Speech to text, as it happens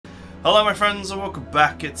Hello my friends and welcome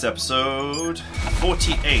back. It's episode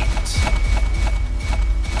 48.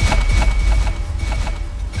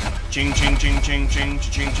 Ching ching ching ching ching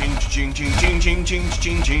ching ching ching ching ching ching ching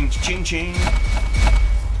ching ching ching ching.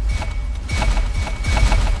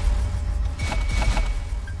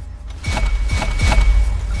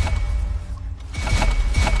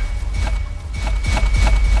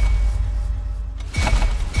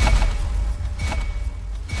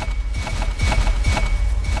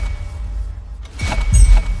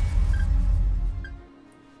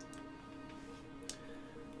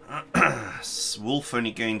 Wolf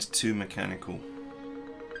only gained 2 mechanical.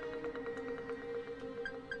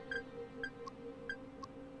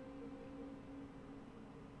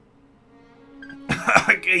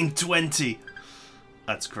 I gained 20.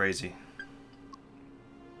 That's crazy.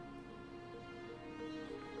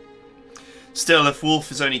 Still, if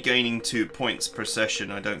Wolf is only gaining 2 points per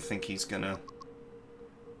session, I don't think he's gonna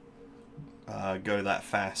go that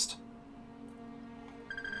fast.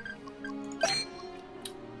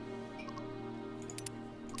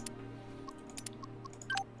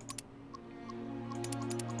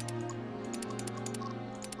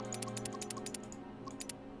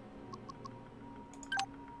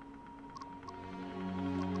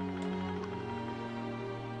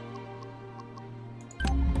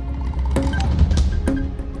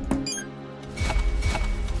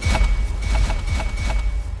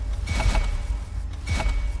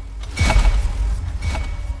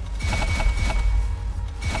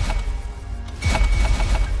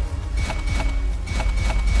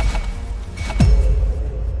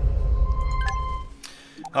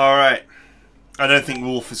 Alright, I don't think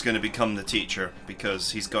Wolf is going to become the teacher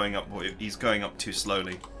because he's going up too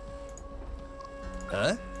slowly.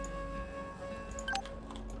 Huh?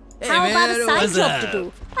 Hey, How man, about a side what's job up? to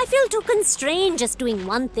do? I feel too constrained just doing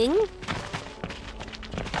one thing.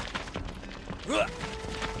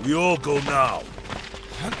 We all go now.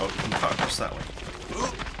 Oh, you can cut across that way.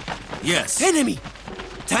 Yes. Enemy!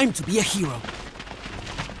 Time to be a hero.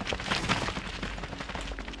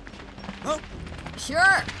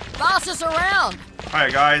 Sure, boss us around.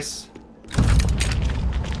 Hiya guys.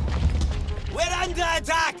 We're under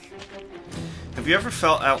attack! Have you ever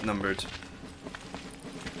felt outnumbered?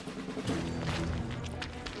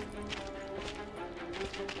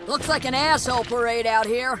 Looks like an asshole parade out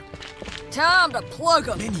here. Time to plug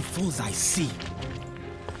 'em. Many fools I see.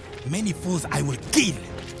 Many fools I will kill.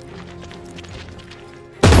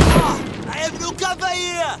 I have no cover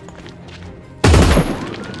here!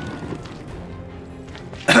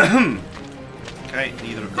 Okay,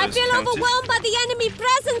 neither of those I feel counted. overwhelmed by the enemy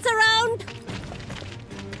presence around.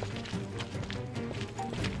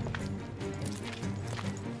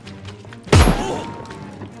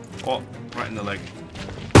 Oh, right in the leg.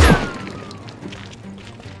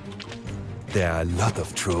 There are a lot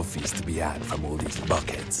of trophies to be had from all these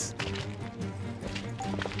buckets.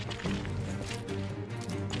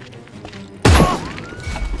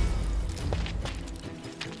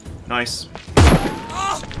 Nice.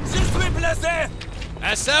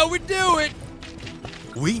 That's how we do it.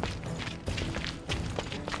 We?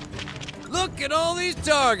 Look at all these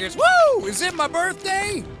targets. Woo! Is it my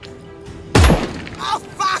birthday? Oh,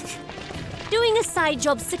 fuck! Doing a side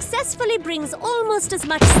job successfully brings almost as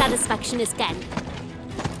much satisfaction as candy.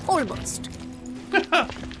 Almost.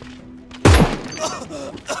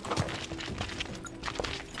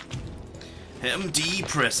 MD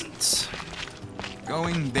presents.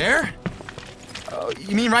 Going there? Oh,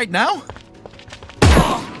 you mean right now?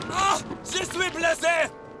 Je suis blessé!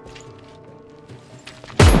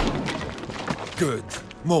 Good.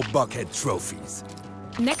 More bucket trophies.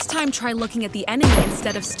 Next time, try looking at the enemy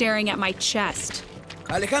instead of staring at my chest.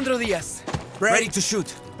 Alejandro Diaz, ready to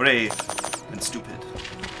shoot. Brave and stupid.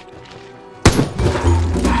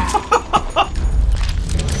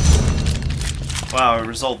 Wow, I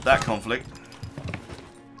resolved that conflict.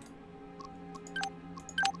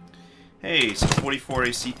 Hey, some 44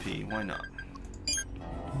 ACP, why not?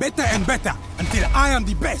 Better and better until I am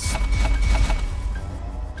the best.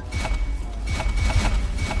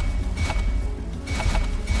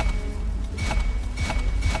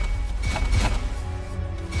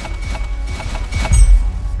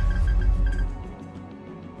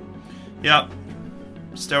 Yep.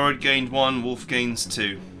 Steroid gained 1, Wolf gains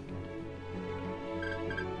 2.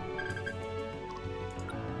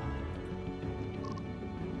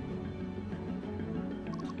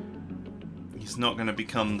 He's not going to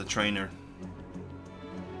become the trainer.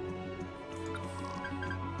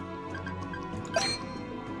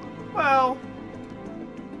 Well,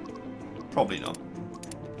 probably not.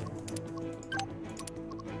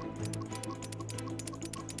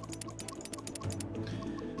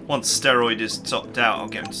 Once Steroid is topped out, I'll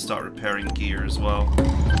get him to start repairing gear as well.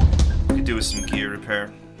 Could do with some gear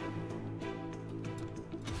repair.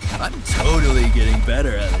 I'm totally getting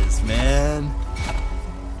better at this, man.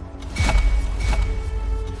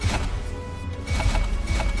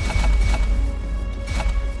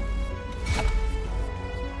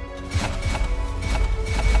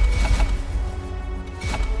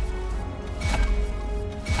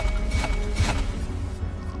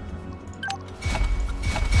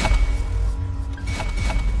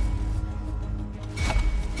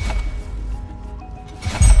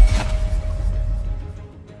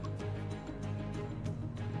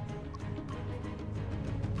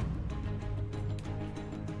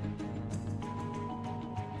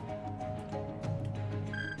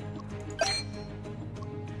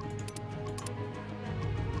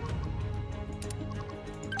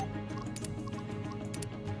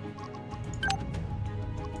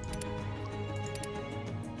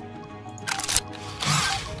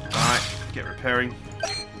 Get repairing.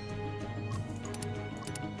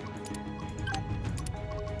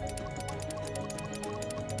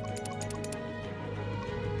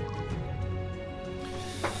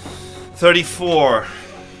 $34.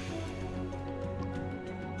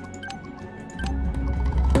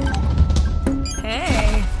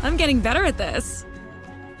 Hey, I'm getting better at this.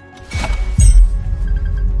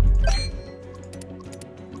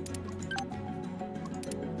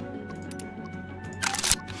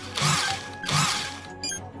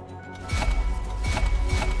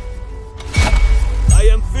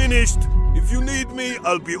 If you need me,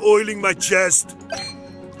 I'll be oiling my chest.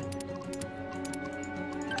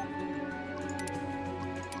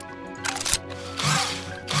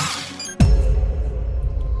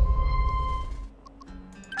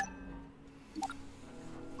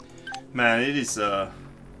 Man, it is, I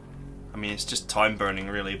mean, it's just time burning,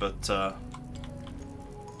 really, but,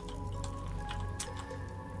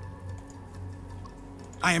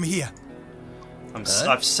 I am here.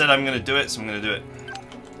 I've said I'm gonna do it, so I'm gonna do it.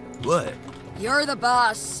 What? You're the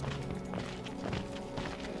boss.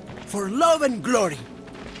 For love and glory.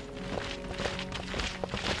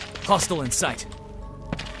 Hostile in sight.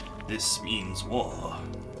 This means war.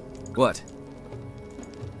 What?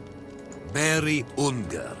 Very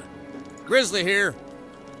Unger. Grizzly here.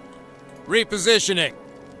 Repositioning.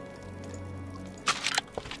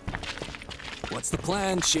 What's the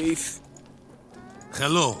plan, Chief?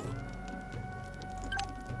 Hello.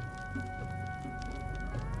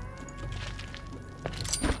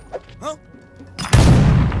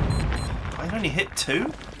 I only hit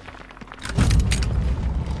 2?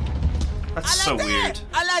 That's so weird.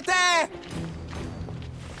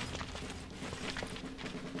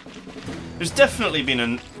 There's definitely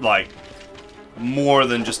been more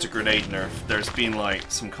than just a grenade nerf. There's been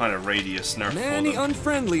some kind of radius nerf. Many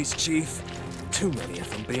unfriendlies, Chief. Too many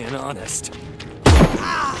if I'm being honest.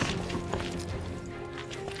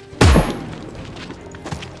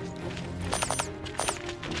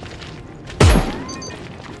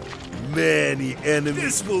 Many enemies.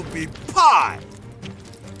 This will be pie!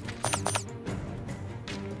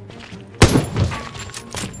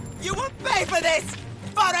 You will pay for this!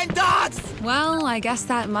 Foreign dogs! Well, I guess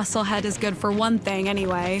that musclehead is good for one thing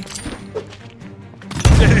anyway.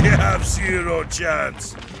 They have zero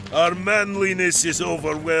chance. Our manliness is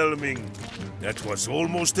overwhelming. That was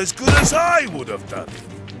almost as good as I would have done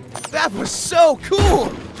it. That was so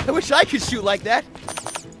cool! I wish I could shoot like that.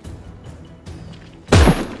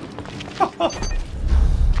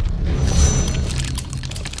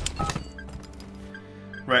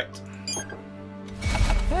 Wrecked.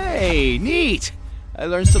 Hey, neat! I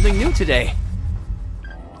learned something new today.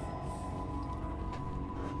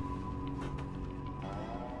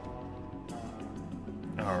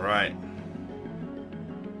 Alright.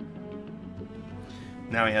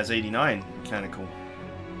 Now he has 89 mechanical.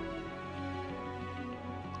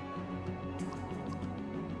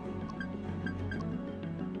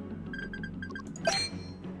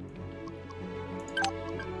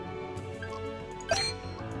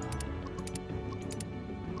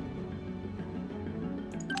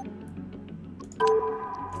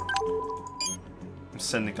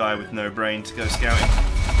 Send the guy with no brain to go scouting.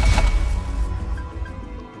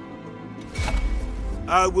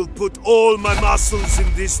 I will put all my muscles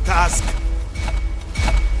in this task.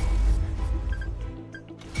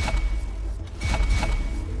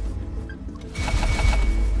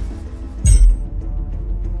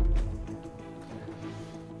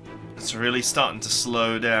 It's really starting to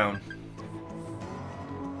slow down.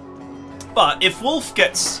 But if Wolf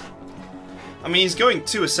gets... I mean, he's going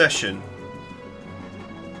to a session.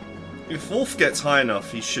 If Wolf gets high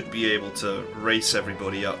enough, he should be able to race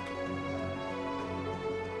everybody up.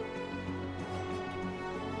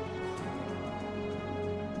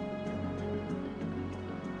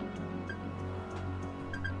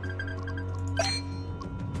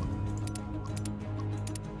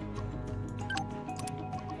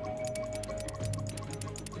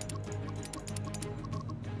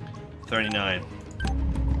 $39.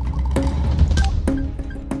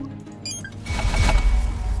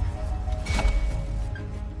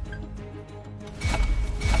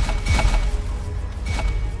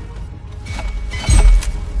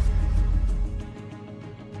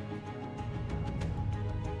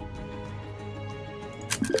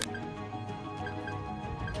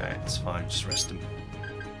 Okay, it's fine, just rest him.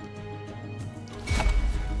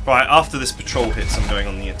 Right, after this patrol hits, I'm going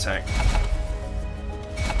on the attack.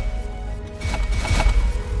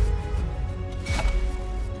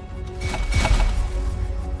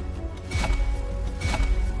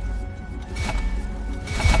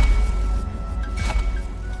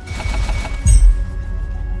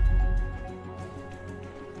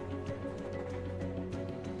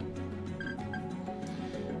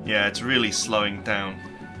 Yeah, it's really slowing down.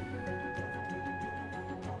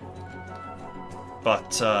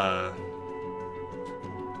 But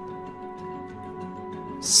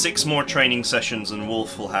 6 more training sessions and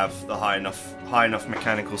Wolf will have the high enough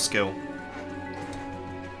mechanical skill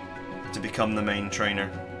to become the main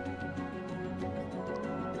trainer.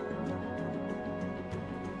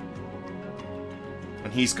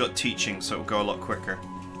 And he's got teaching, so it'll go a lot quicker.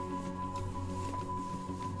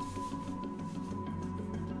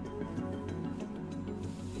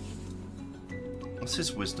 What's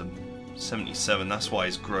his wisdom? 77, that's why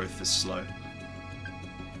his growth is slow.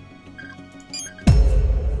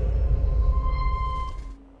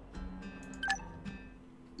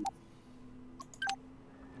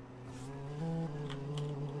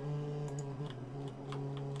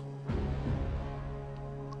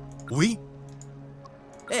 We?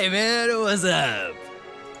 Hey man, what's up?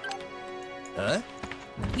 Huh?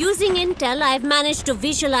 Using intel, I've managed to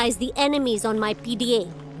visualize the enemies on my PDA.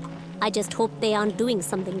 I just hope they aren't doing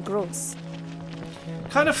something gross.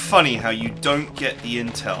 Kind of funny how you don't get the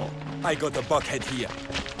intel I got a buckhead here.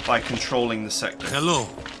 by controlling the sector. Hello.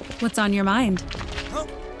 What's on your mind?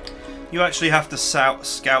 You actually have to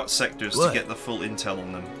scout sectors What? to get the full intel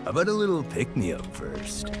on them. How about a little pick-me-up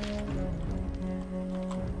first?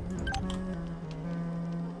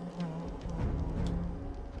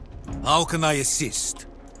 How can I assist?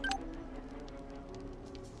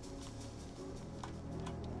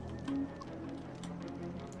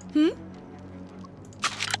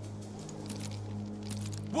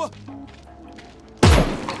 What?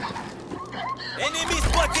 Enemy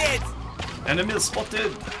spotted! Enemy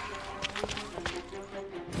spotted!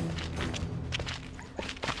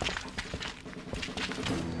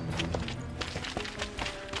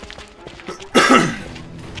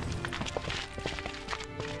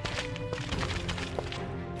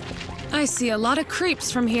 I see a lot of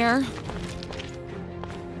creeps from here.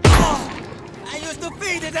 I used to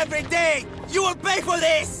feed it every day! You will pay for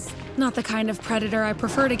this! Not the kind of predator I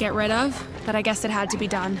prefer to get rid of, but I guess it had to be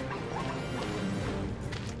done.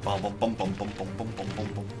 Bum, bum, bum, bum, bum, bum, bum, bum, bum,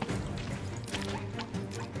 bum.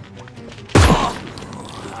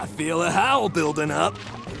 I feel a howl building up.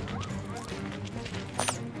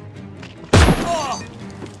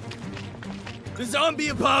 The zombie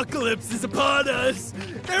apocalypse is upon us!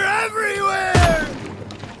 They're everywhere!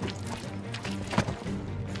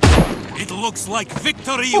 It looks like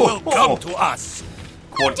victory will come to us.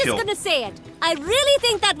 Quad I'm just kill. gonna say it. I really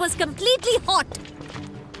think that was completely hot.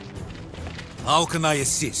 How can I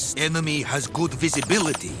assist? Enemy has good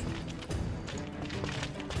visibility.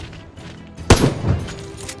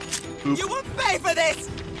 You will pay for this!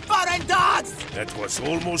 Foreign dogs! That was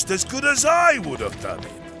almost as good as I would have done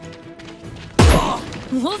it.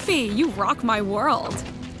 Wolfie, you rock my world.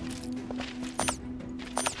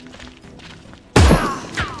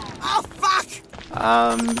 Oh, fuck!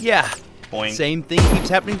 Yeah. Boing. Same thing keeps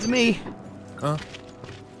happening to me. Huh?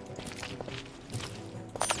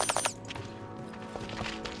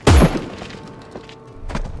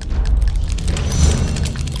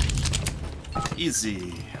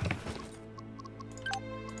 Easy.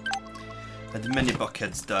 And many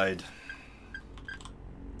buckheads died.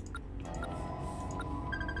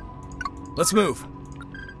 Let's move.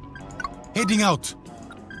 Heading out.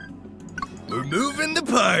 We're moving the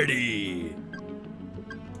party!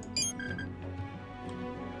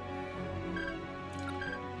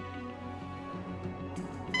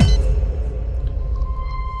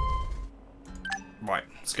 Right,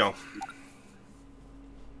 let's go.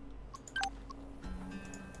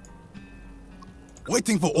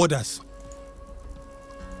 Waiting for orders.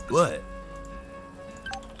 What?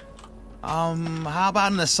 How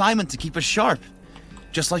about an assignment to keep us sharp?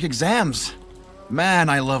 Just like exams. Man,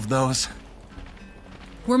 I love those.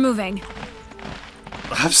 We're moving.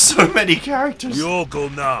 I have so many characters. We all go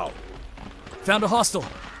now. Found a hostel.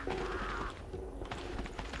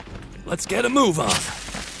 Let's get a move on.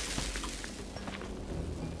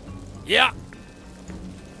 Yeah.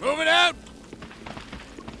 Moving out.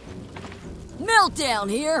 Meltdown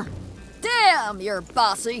here. Damn, you're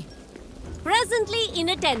bossy. Presently in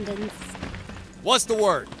attendance. What's the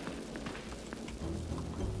word?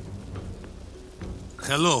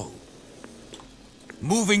 Hello.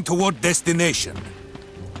 Moving toward destination.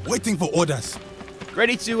 Waiting for orders.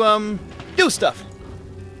 Ready to, do stuff.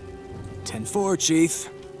 10-4, Chief.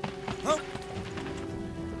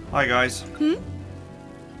 Hi guys.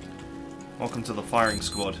 Welcome to the firing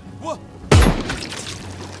squad.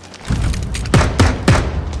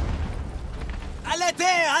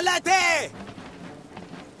 Alate!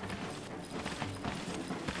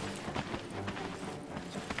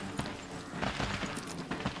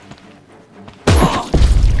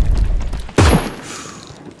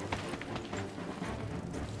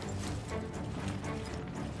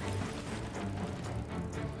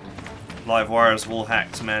 Live wires wall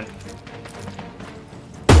hacked, man.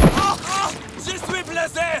 Je suis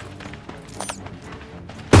blessé!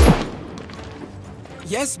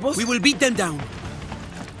 Yes, boss. We will beat them down.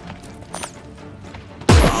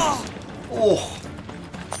 Oh,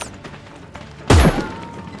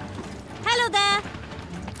 Hello there.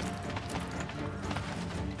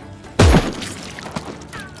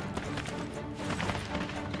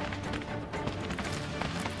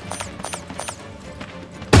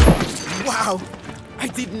 Wow! I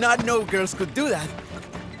did not know girls could do that.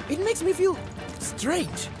 It makes me feel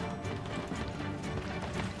strange.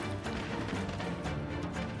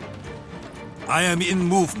 I am in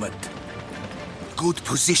movement. Good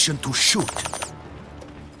position to shoot.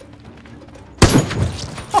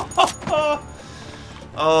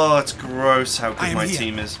 oh, it's gross how I good am my here.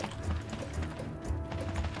 team is.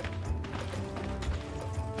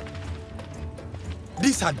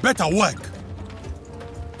 This had better work.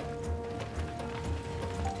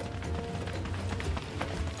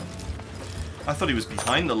 I thought he was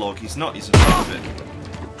behind the log. He's not. He's in front of it.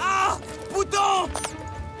 Ah! Putain!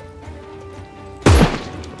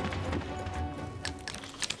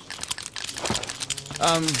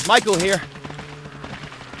 Michael here.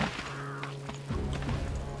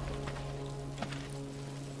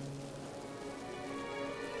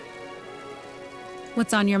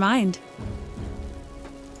 What's on your mind?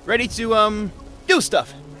 Ready to, do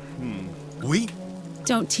stuff. We?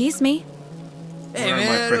 Don't tease me. Where are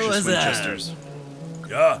my precious Winchesters?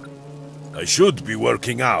 Yeah, I should be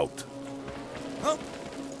working out. Huh?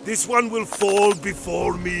 This one will fall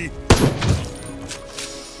before me.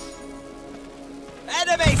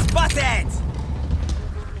 Enemy spotted!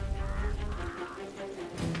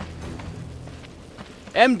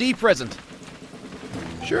 MD present.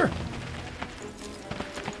 Sure.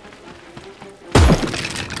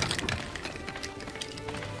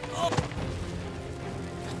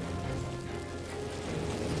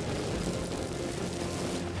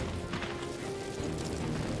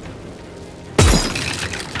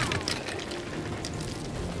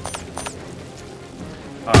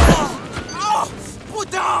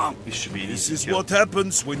 This should be an This easy is kill. what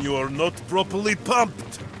happens when you are not properly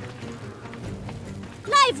pumped.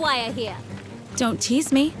 Live wire here. Don't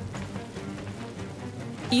tease me.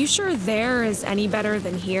 You sure there is any better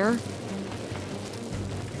than here?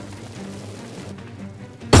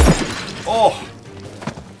 Oh!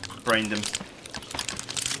 Brained him.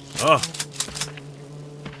 Ah,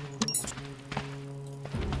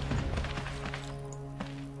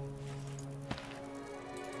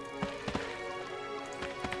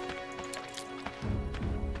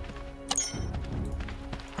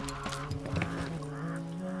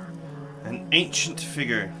 An ancient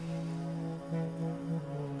figure.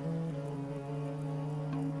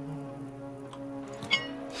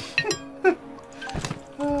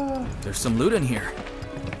 There's some loot in here.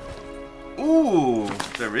 Ooh,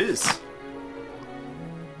 there is.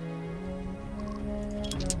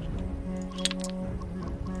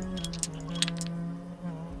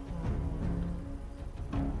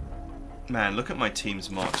 Man, look at my team's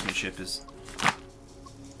marksmanship is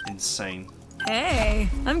insane. Hey,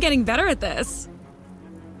 I'm getting better at this.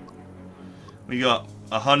 We got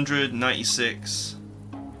 100, 96,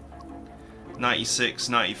 96,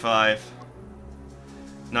 95,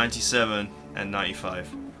 97, and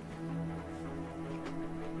 95.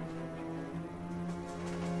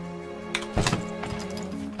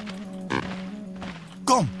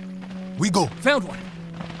 We go. Found one.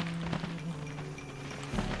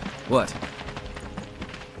 What?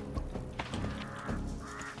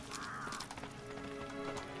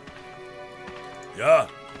 Yeah?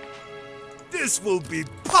 This will be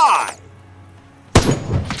pie!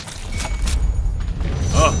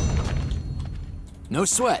 No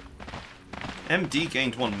sweat. MD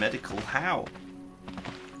gained 1 medical. How?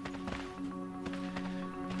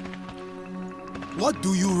 What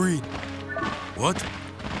do you read? What?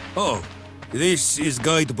 Oh, this is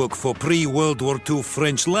guidebook for pre-World War II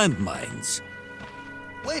French landmines.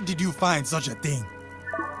 Where did you find such a thing?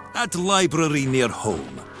 At library near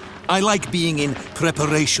home. I like being in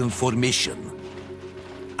preparation for mission.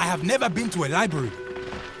 I have never been to a library.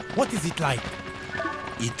 What is it like?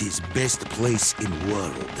 It is best place in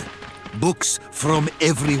world. Books from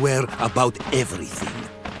everywhere about everything.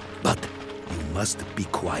 But you must be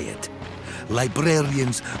quiet.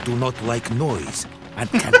 Librarians do not like noise and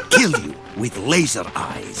can kill you with laser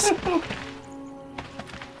eyes.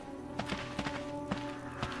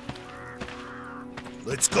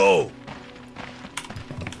 Let's go!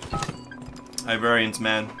 Librarians,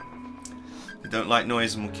 man. They don't like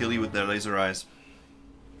noise and will kill you with their laser eyes.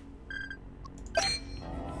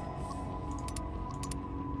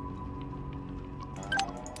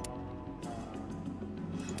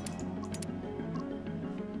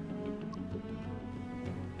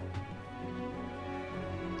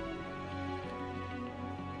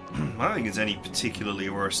 I don't think it's any particularly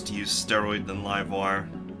worse to use steroid than live wire.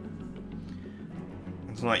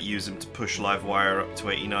 I might use them to push live wire up to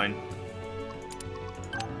 89.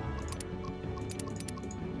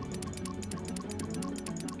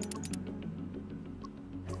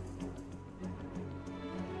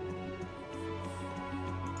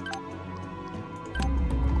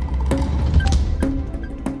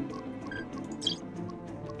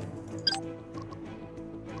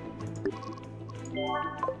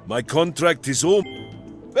 My contract is over.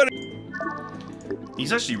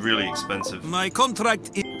 He's actually really expensive. My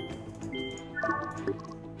contract is...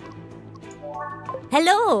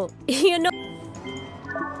 Hello! You know...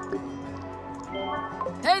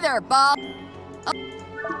 Hey there, Bob.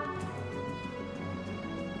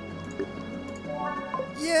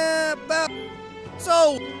 Yeah, about...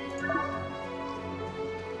 So...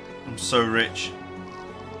 I'm so rich.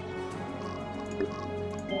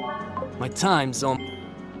 My time's on.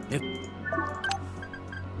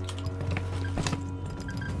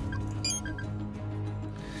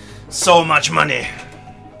 So much money!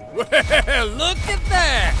 Well, look at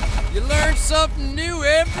that! You learn something new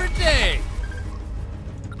every day.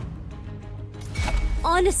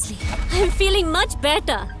 Honestly, I'm feeling much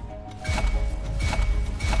better.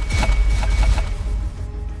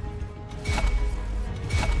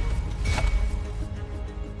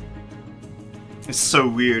 It's so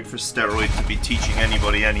weird for steroid to be teaching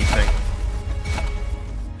anybody anything.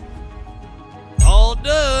 All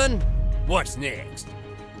done. What's next?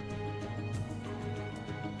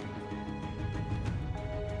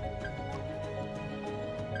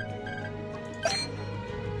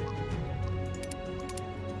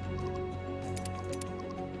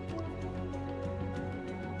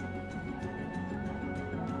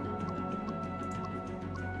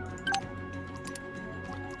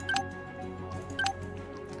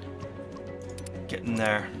 Getting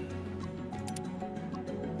there.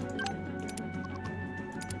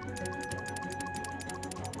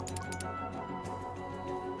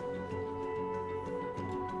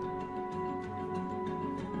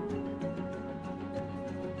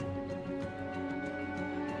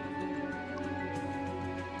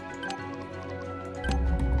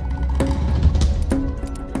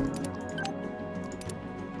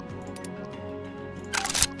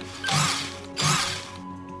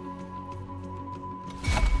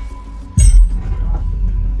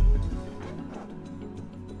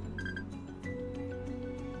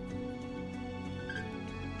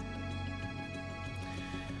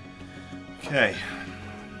 Okay.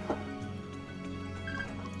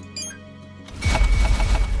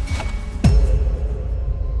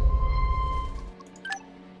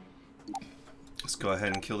 Let's go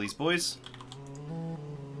ahead and kill these boys.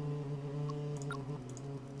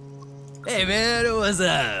 Hey man, what's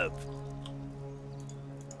up?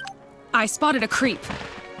 I spotted a creep.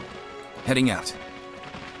 Heading out.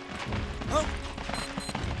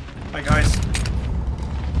 Hi guys.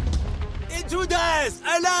 Intruders!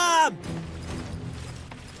 Alarm!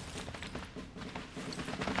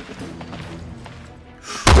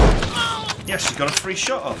 Yeah, she got a free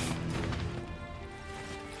shot off.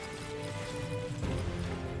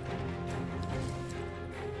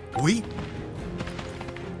 We?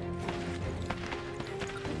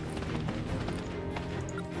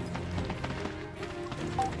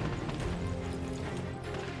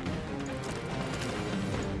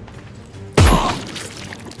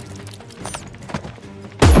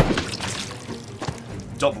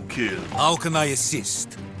 Double kill. How can I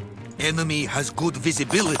assist? Enemy has good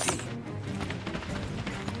visibility.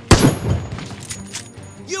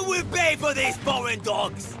 You will pay for these foreign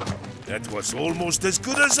dogs! That was almost as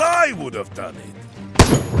good as I would have done it.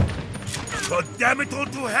 God damn it all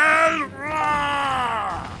to hell!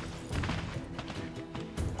 Rah!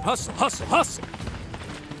 Hustle, hustle, hustle!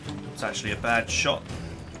 It's actually a bad shot.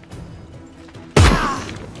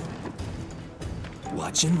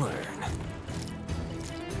 Watch and learn.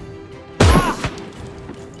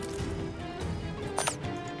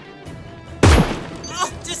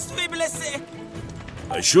 Just laissez.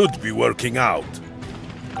 I should be working out.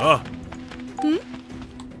 Huh?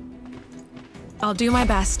 I'll do my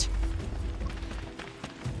best.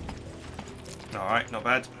 Alright, not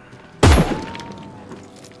bad.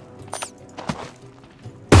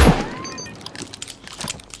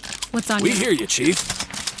 What's on We you? hear you, Chief.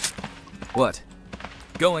 What?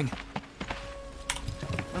 Going.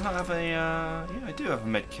 I don't have a, yeah, I do have a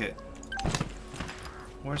med kit.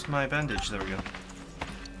 Where's my bandage? There we go.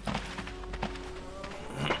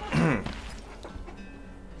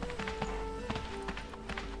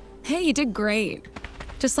 Hey, you did great.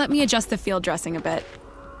 Just let me adjust the field dressing a bit.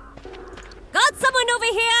 Got someone over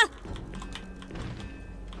here!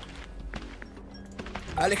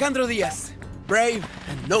 Alejandro Diaz, brave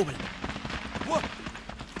and noble.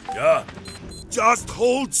 Yeah. Just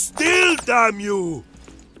hold still, damn you!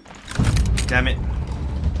 Damn it.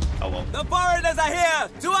 Oh well. The foreigners are here!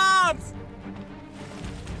 To arms!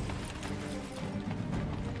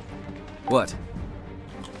 What?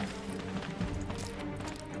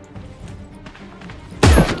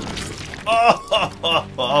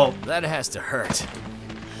 Oh. That has to hurt.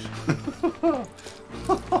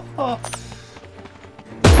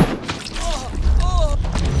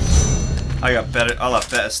 I'll have better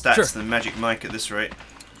stats Sure. than Magic Mike at this rate.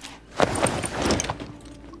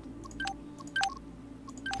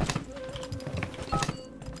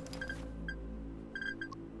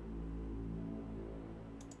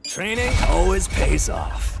 Training always pays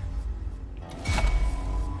off.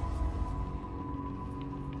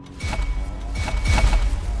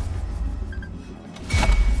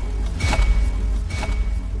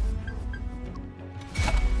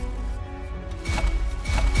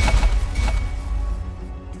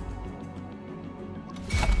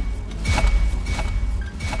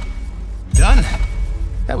 Done.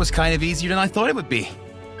 That was kind of easier than I thought it would be.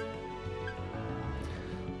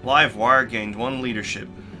 Live wire gained 1 leadership.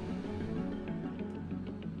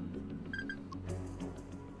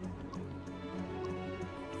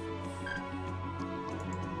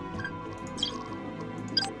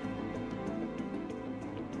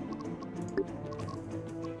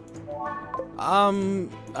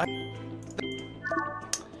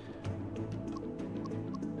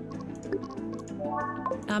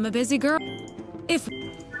 I'm a busy girl. If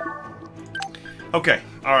Okay,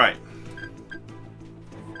 alright.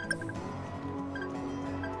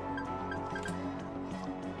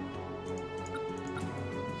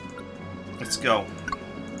 Let's go.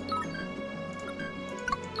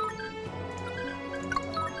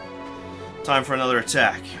 Time for another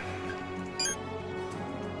attack.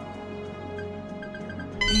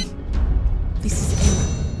 This is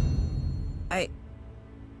Emma.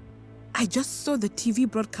 I just saw the TV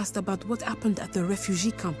broadcast about what happened at the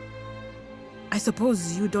refugee camp. I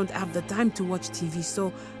suppose you don't have the time to watch TV,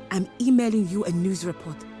 so I'm emailing you a news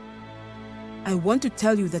report. I want to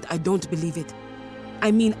tell you that I don't believe it.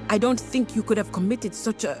 I mean, I don't think you could have committed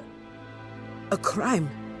such a crime.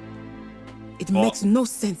 It makes no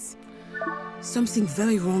sense. Something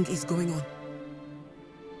very wrong is going on.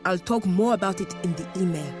 I'll talk more about it in the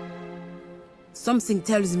email. Something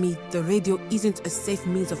tells me the radio isn't a safe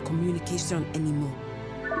means of communication anymore.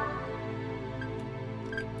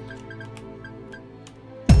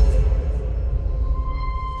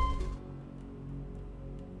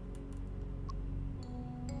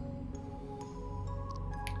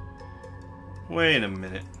 Wait a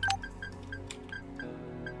minute.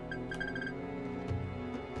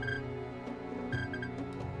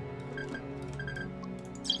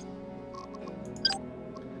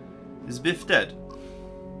 Is Biff dead?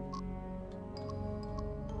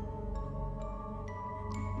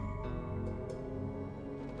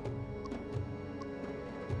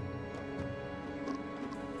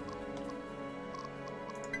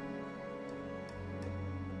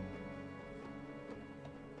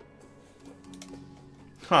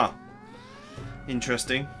 Huh.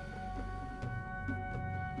 Interesting.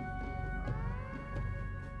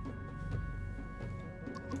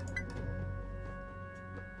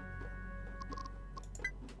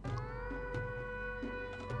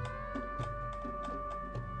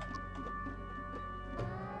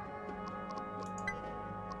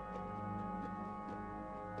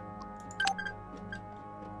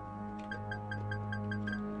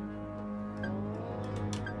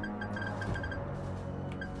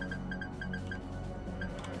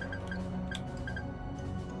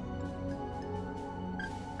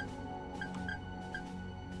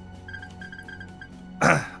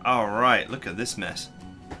 Right, look at this mess.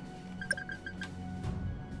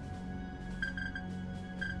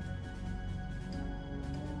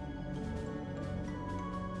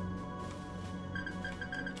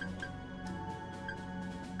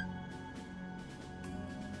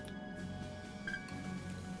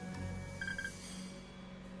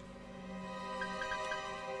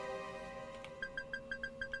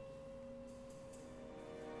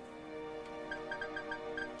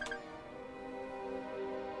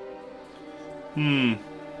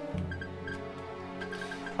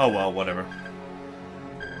 Oh well, whatever.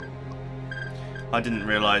 I didn't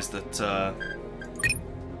realize that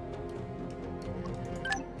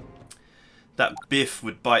that Biff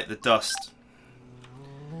would bite the dust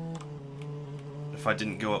if I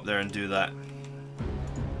didn't go up there and do that.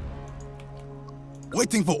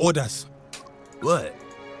 Waiting for orders. What?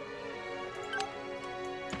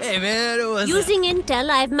 Hey man, what's Using intel,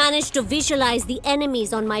 I've managed to visualize the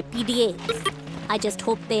enemies on my PDA. I just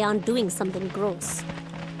hope they aren't doing something gross.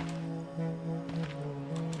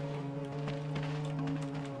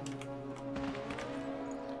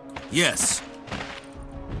 Yes.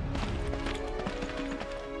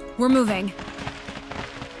 We're moving.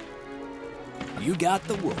 You got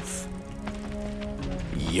the wolf.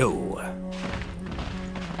 Yo.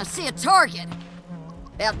 I see a target.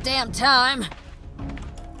 About damn time.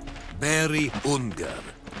 Very Ungar.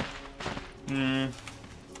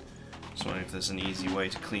 Just wondering if there's an easy way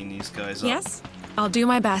to clean these guys up. Yes, I'll do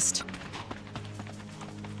my best.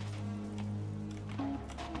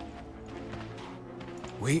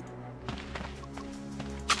 Wait.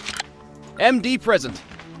 MD present.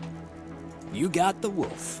 You got the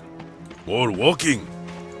wolf. More walking.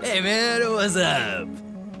 Hey man, what's up?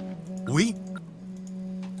 We?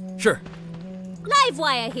 Sure. Live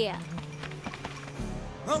wire here.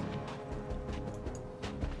 Huh?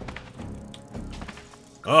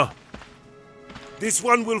 Ah. This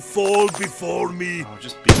one will fall before me. I'll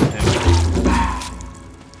just beat him.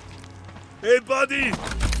 Hey buddy,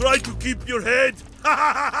 try to keep your head. Ha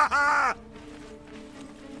ha ha ha ha!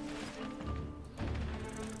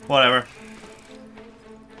 Whatever.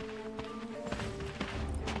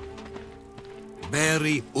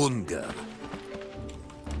 Very Ungar.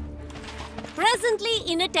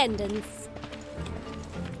 Presently in attendance.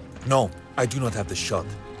 No, I do not have the shot.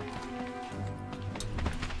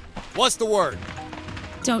 What's the word?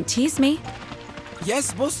 Don't tease me.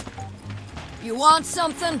 Yes, boss? You want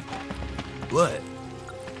something? What?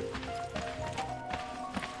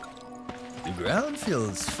 The ground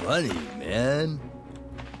feels funny, man.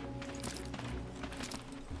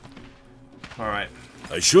 Alright.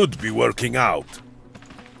 I should be working out.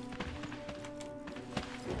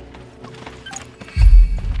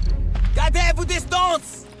 Goddamn for this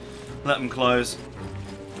dance! Let them close.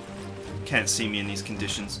 Can't see me in these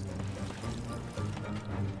conditions.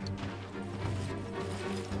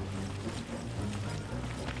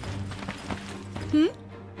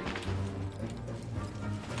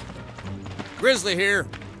 Grizzly here.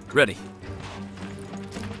 Ready.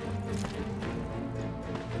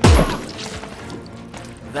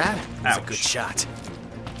 That was a good shot.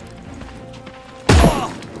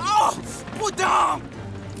 Put down!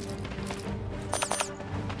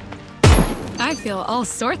 I feel all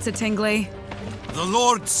sorts of tingly. The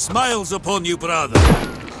Lord smiles upon you, brother.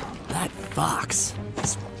 That fox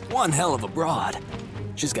is one hell of a broad.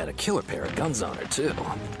 She's got a killer pair of guns on her, too.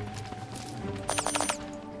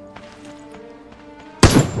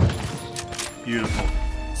 Beautiful.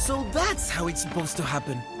 So that's how it's supposed to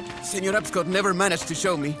happen. Senor Epscott never managed to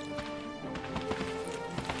show me.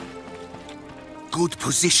 Good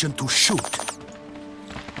position to shoot.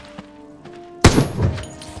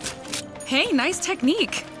 Hey, nice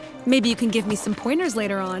technique. Maybe you can give me some pointers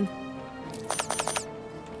later on.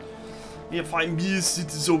 If I miss,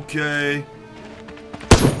 it is okay.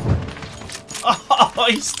 Oh,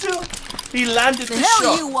 he landed the The hell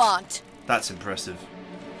shot. you want? That's impressive.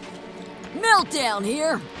 Meltdown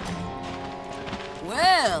here.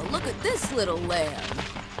 Well, look at this little lamb.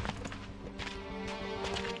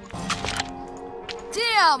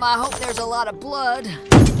 Damn, I hope there's a lot of blood.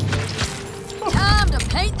 Time to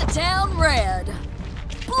paint the town red.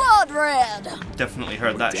 Blood red. Definitely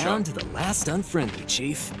heard that Down shot. to the last unfriendly,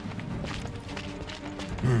 Chief.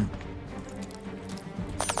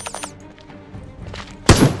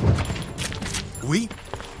 We?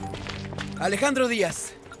 Alejandro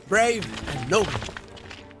Diaz. Brave and noble.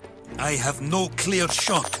 I have no clear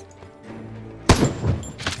shot.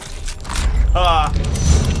 Ah,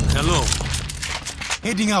 Hello.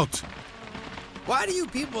 Heading out. Why do you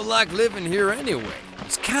people like living here anyway?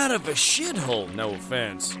 It's kind of a shithole, no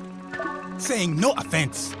offense. Saying no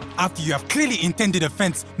offense. after you have clearly intended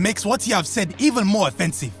offense makes what you have said even more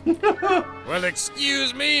offensive. Well,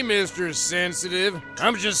 excuse me, Mr. Sensitive.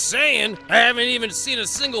 I'm just saying, I haven't even seen a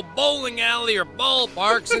single bowling alley or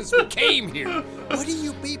ballpark since we came here. What do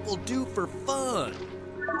you people do for fun?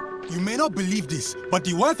 You may not believe this, but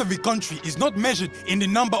the wealth of a country is not measured in the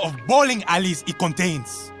number of bowling alleys it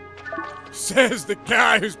contains. Says the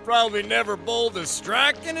guy who's probably never bowled a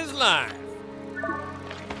strike in his life.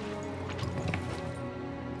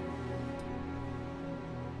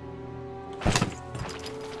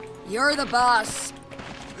 You're the boss.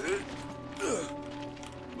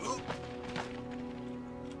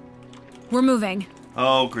 We're moving.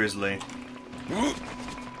 Oh, Grizzly.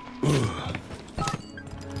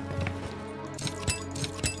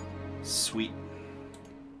 Sweet.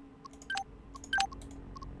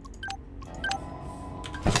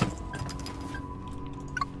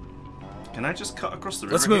 Can I just cut across the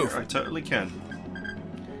river? Let's move. Here? I totally can.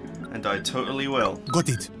 And I totally will. Got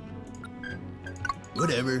it.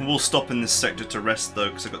 Whatever. We'll stop in this sector to rest though,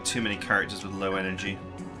 because I've got too many characters with low energy.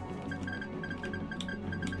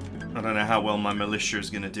 I don't know how well my militia is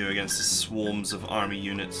going to do against the swarms of army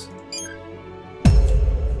units.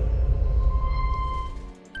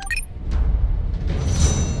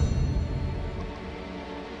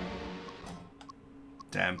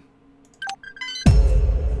 Damn.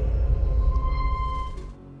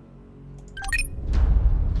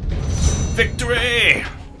 Victory!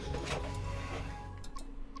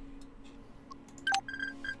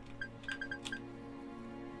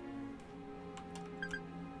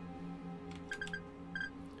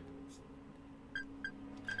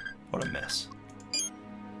 What a mess.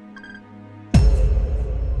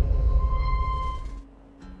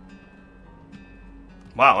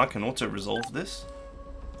 Wow, I can auto-resolve this?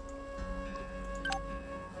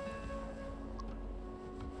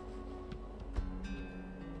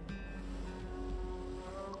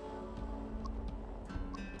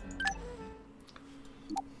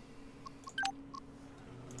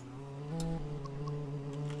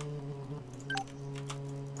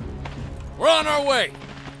 We're on our way.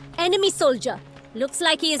 Enemy soldier. Looks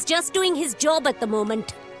like he is just doing his job at the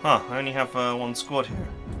moment. Huh, I only have one squad here.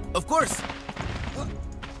 Of course.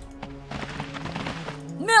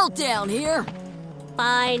 Meltdown here.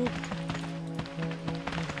 Fine.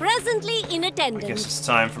 Presently in I guess attendance. it's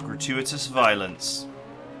time for gratuitous violence.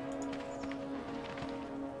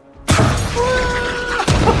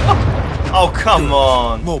 Oh, come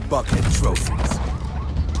on! More bucket trophies.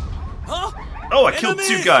 Huh? Oh, I killed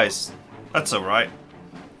two guys. That's alright.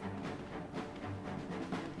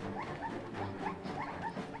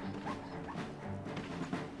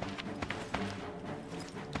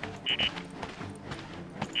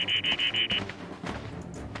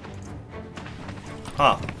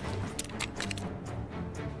 Huh.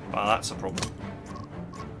 Well, that's a problem.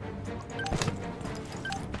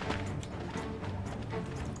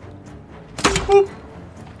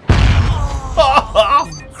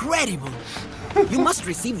 Incredible! You must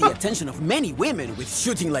receive the attention of many women with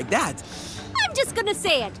shooting like that. I'm just gonna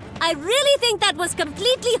say it. I really think that was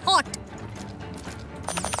completely hot.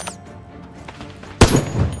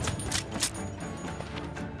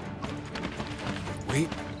 Wait.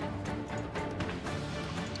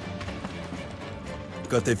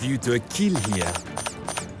 Got a view to a kill here.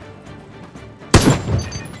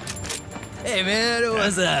 Hey man,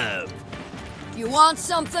 what's up? You want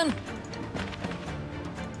something?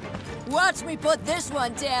 Watch me put this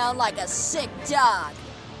one down like a sick dog.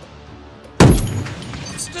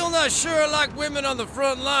 I'm still not sure I like women on the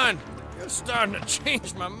front line. You're starting to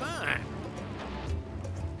change my mind.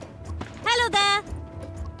 Hello there.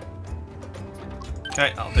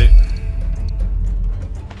 Okay, I'll do.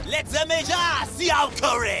 Let the major see our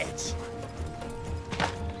courage!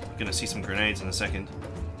 Gonna see some grenades in a second.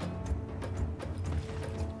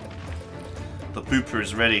 The booper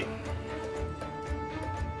is ready.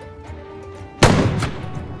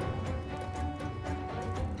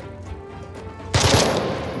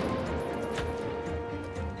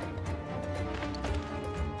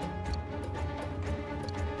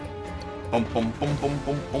 Bum bum bum bum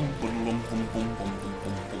bum bum bum bum bum bum bum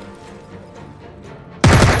bum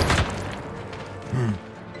bum.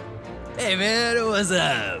 Hey man, what's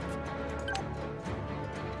up?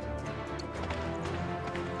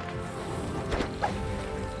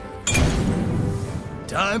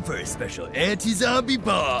 Time for a special anti-zombie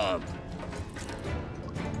bomb.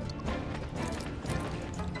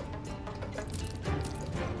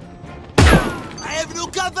 I have no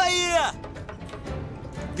cover here!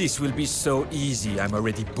 This will be so easy, I'm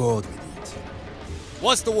already bored with it.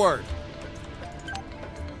 What's the word?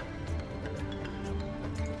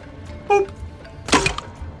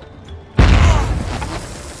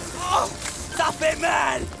 fait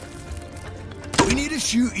mal! We need to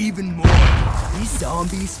shoot even more. These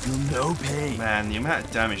zombies feel no pain. Man, the amount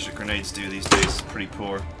of damage that grenades do these days is pretty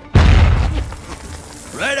poor.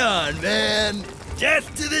 Right on, man.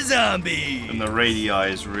 Death to the zombie. And the radii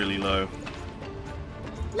is really low.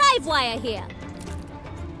 Live wire here.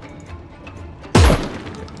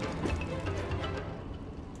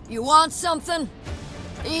 You want something?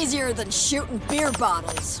 Easier than shooting beer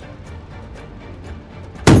bottles.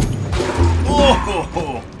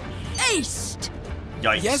 Oh! Aced!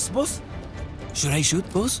 Yikes. Yes, boss? Should I shoot,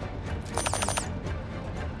 boss?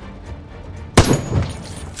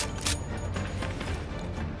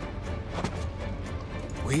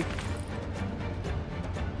 Wait.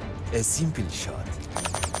 A simple shot.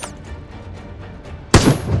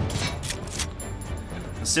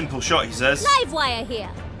 A simple shot, he says. Live wire here.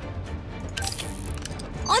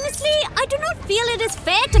 Honestly, I do not feel it is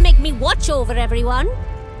fair to make me watch over everyone.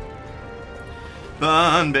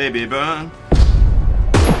 Burn, baby, burn.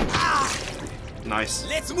 Nice.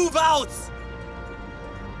 Let's move out!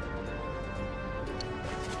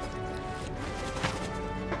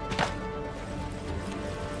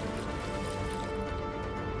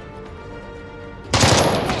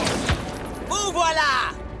 Vous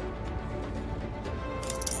voilà!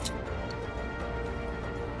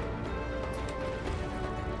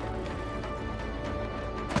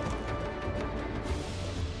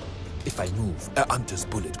 If I move, a hunter's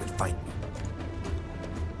bullet will find me.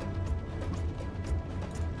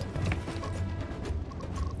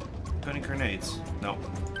 Got any grenades? No.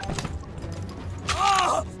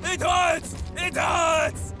 Oh! It hurts! It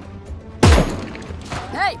hurts!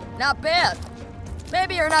 Hey, not bad.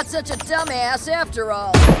 Maybe you're not such a dumbass after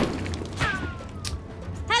all.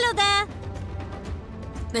 Hello there.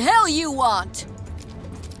 The hell you want?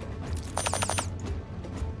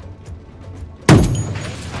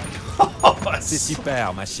 C'est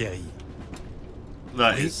super, ma chérie.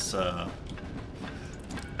 That is,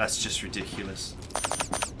 that's just ridiculous.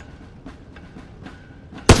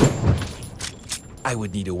 I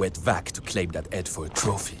would need a wet vac to claim that head for a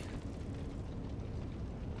trophy.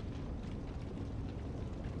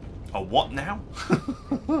 A what now?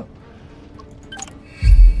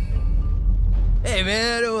 Hey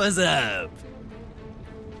man, what's up?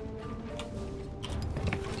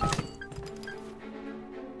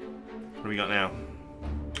 What do we got now?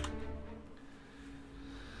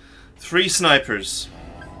 3 snipers.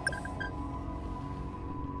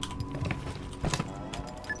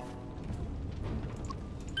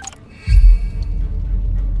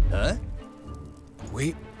 Huh?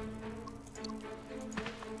 Wait.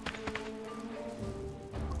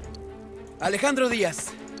 Alejandro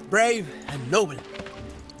Diaz, brave and noble.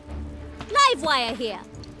 Live wire here.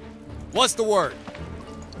 What's the word?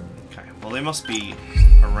 Okay, well they must be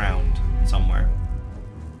around somewhere.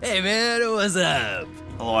 Hey man, what's up?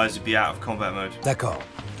 Otherwise it'd be out of combat mode. D'accord.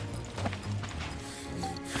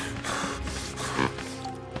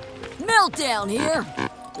 Meltdown here.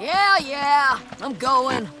 Yeah, I'm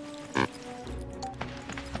going.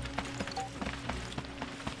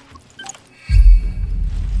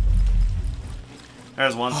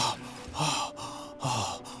 There's one.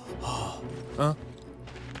 Huh?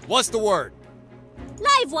 What's the word?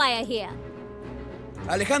 Live wire here.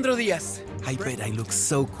 Alejandro Diaz. I bet I look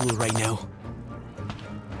so cool right now.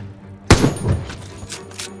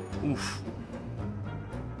 Oof.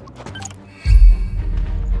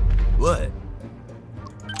 What?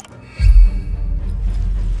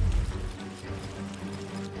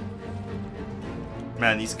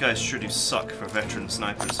 Man, these guys sure do suck for veteran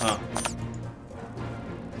snipers, huh?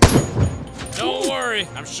 Don't worry,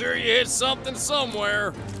 I'm sure you hit something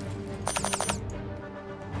somewhere.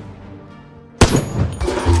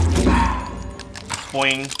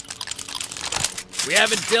 Boing. We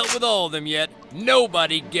haven't dealt with all of them yet.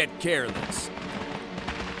 Nobody get careless.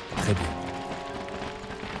 Très bien.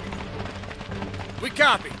 We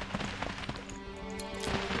copy.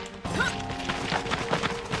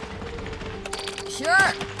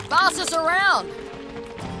 Sure, boss is around.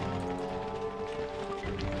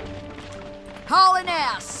 Hauling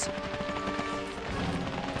ass.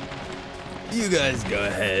 You guys go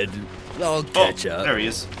ahead. I'll catch up. There he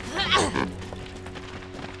is.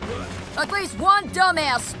 At least one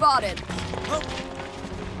dumbass spotted.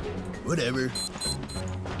 Whatever.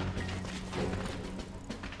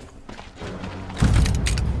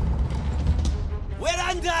 We're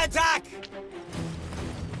under attack!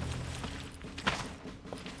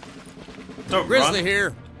 Don't Grizzly run.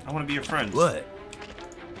 here. I want to be your friend. What?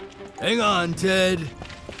 Hang on, Ted.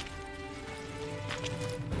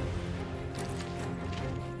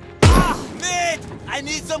 Ah, mate! I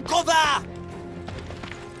need some cover!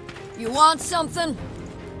 You want something?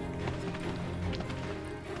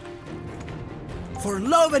 For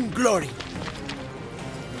love and glory.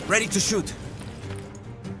 Ready to shoot.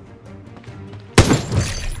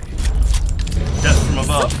 Death from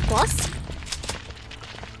above. So, boss?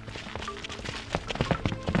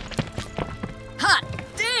 Hot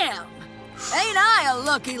damn! Ain't I a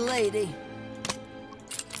lucky lady?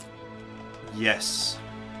 Yes.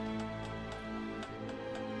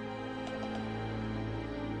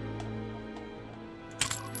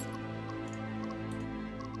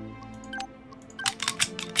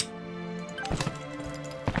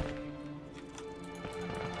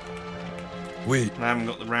 Wait. I haven't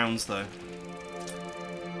got the rounds though.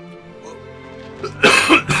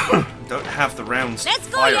 Don't have the rounds. Let's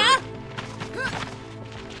go, firing. yeah?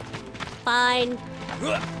 Fine.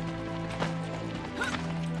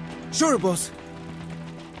 Sure, boss.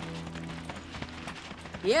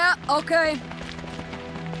 Yeah, okay.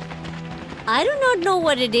 I do not know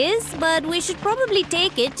what it is, but we should probably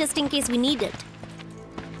take it just in case we need it.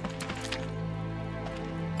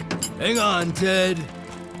 Hang on, Ted.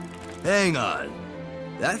 Hang on.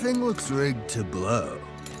 That thing looks rigged to blow.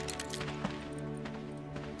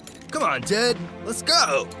 Come on, Ted. Let's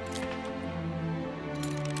go.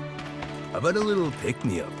 How about a little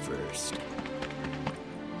pick-me-up first?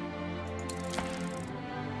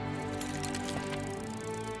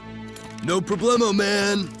 No problemo,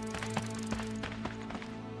 man.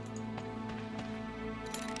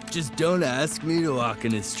 Just don't ask me to walk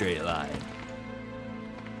in a straight line.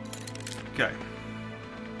 Okay.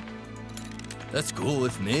 That's cool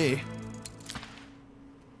with me.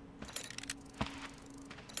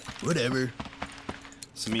 Whatever.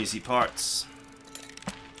 Some easy parts.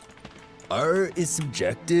 Art is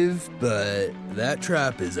subjective, but that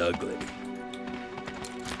trap is ugly.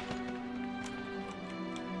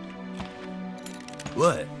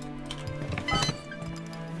 What?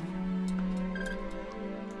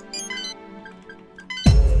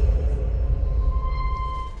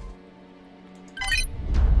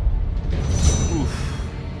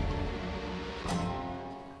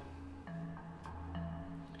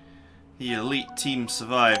 The elite team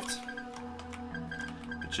survived,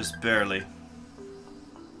 but just barely.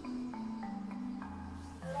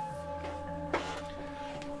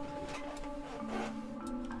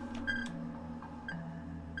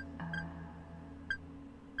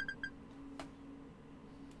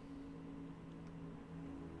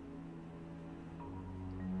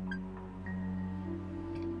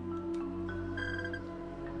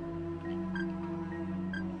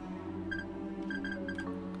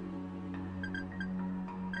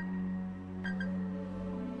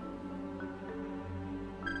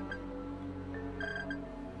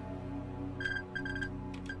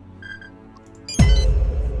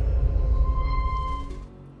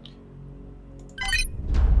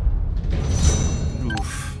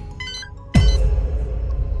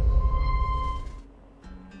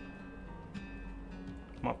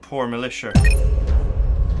 My poor militia.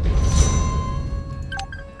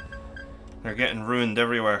 They're getting ruined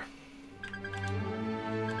everywhere.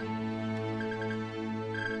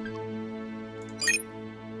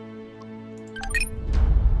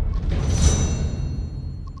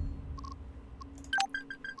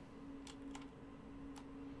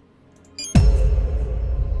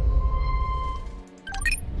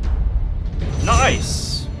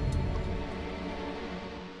 Nice!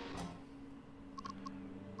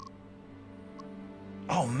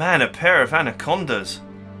 Oh man, a pair of anacondas.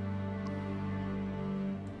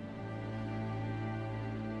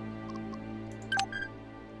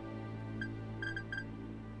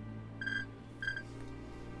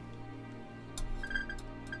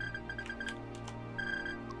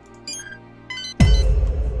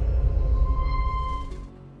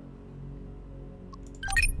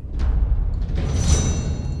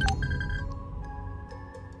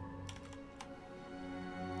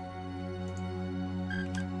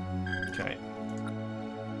 Okay.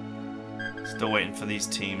 Still waiting for these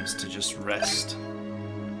teams to just rest.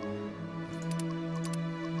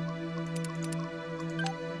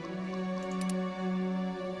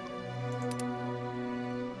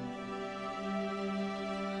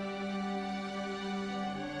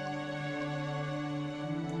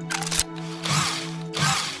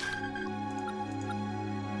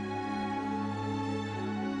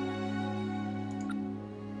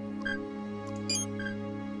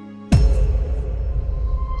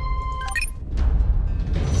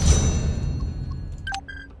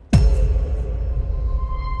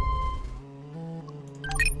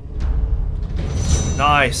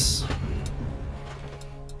 Nice.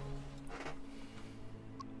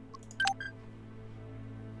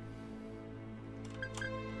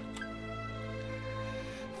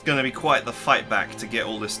 going to be quite the fight back to get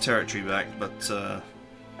all this territory back, but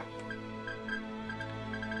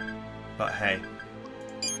hey.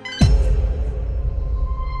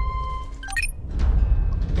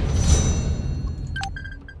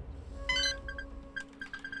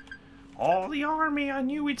 All the army, I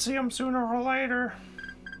knew we'd see them sooner or later.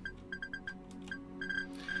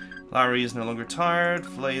 Larry is no longer tired,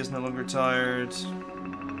 Flay is no longer tired.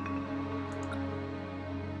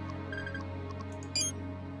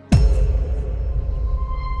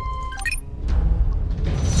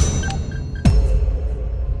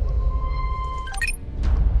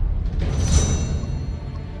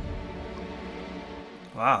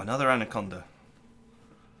 Wow, another anaconda.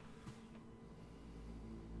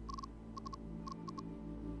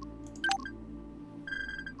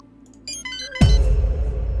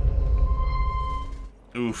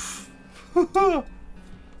 Oof.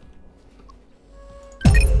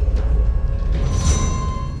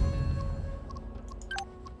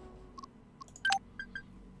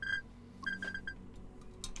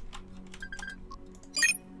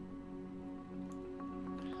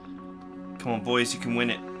 Come on, boys, you can win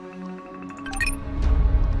it.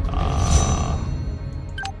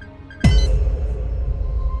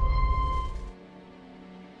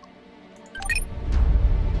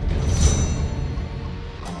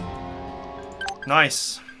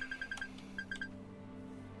 Nice.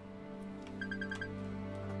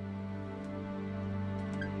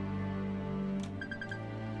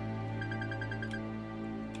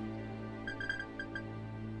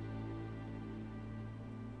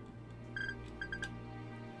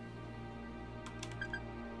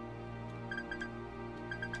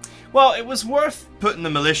 Well, it was worth putting the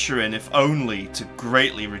militia in, if only to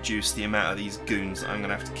greatly reduce the amount of these goons I'm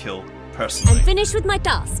gonna have to kill personally. I'm finished with my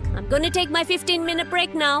task. I'm gonna take my 15-minute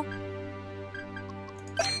break now.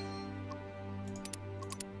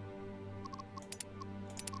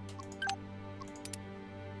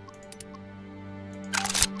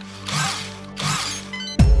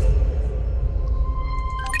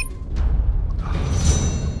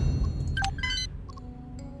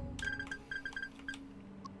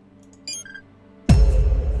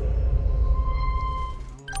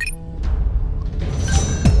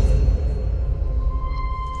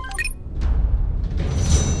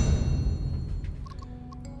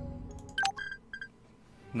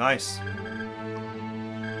 Nice.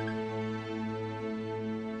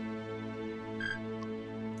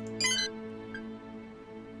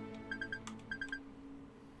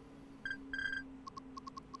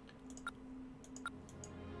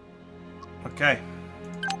 Okay.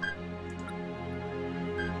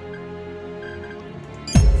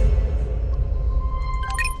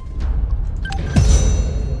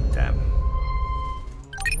 Damn.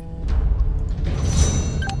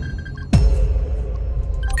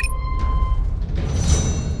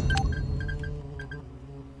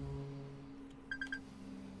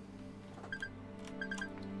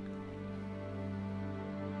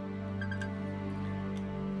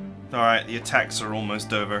 Alright, the attacks are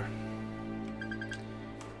almost over.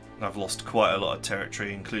 I've lost quite a lot of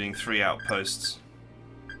territory, including 3 outposts.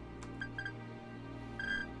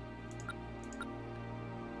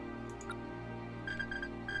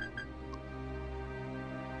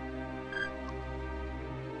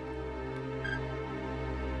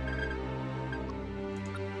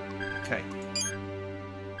 Okay.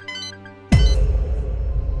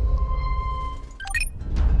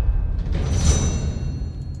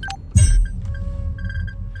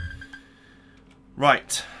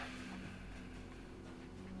 Right.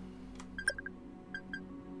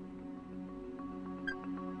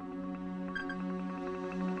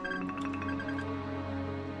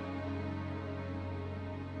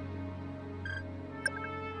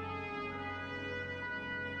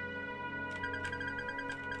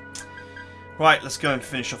 Right, let's go and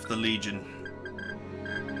finish off the Legion.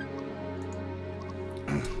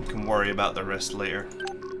 We can worry about the rest later.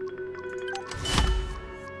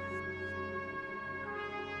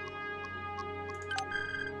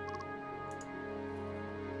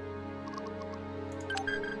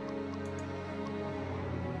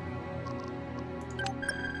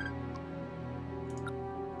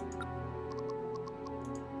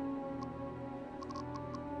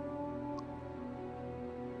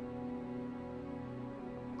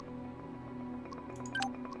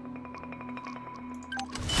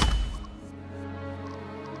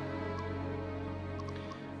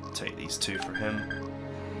 Take these 2 for him.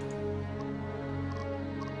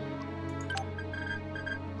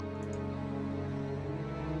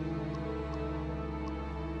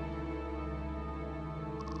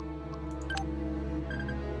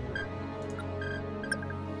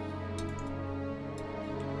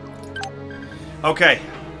 Okay,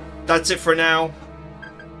 that's it for now.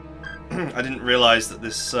 I didn't realize that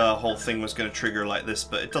this whole thing was going to trigger like this,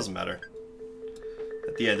 but it doesn't matter.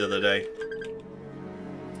 At the end of the day.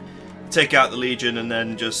 Take out the Legion and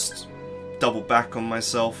then just double back on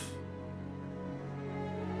myself.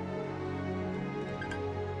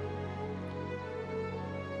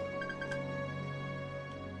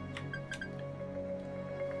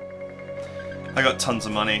 I got tons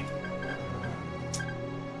of money.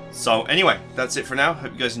 So anyway, that's it for now.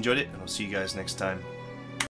 Hope you guys enjoyed it, and I'll see you guys next time.